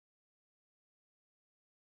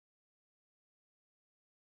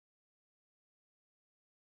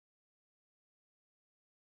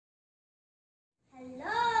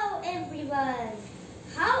Hello everyone,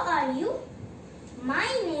 how are you? My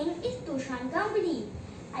name is Toshan Ganguly.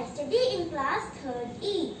 I study in class 3rd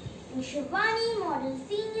E in Shivani Model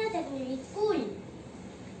Senior Secondary School.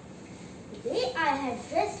 Today I have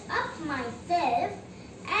dressed up myself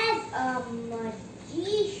as a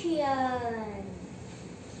magician.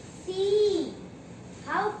 See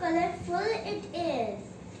how colorful it is.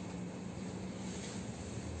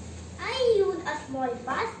 I used a small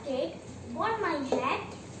basket for my hat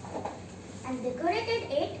and decorated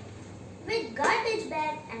it with garbage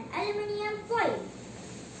bag and aluminium foil.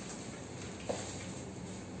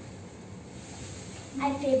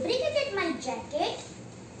 I fabricated my jacket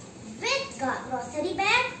with grocery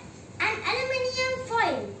bag and aluminium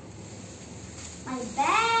foil. My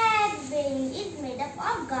bag wing is made up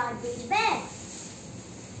of garbage bag.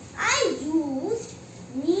 I used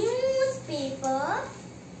newspaper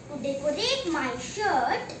to decorate my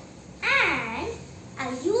shirt and I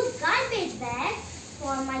used garbage bag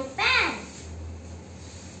for my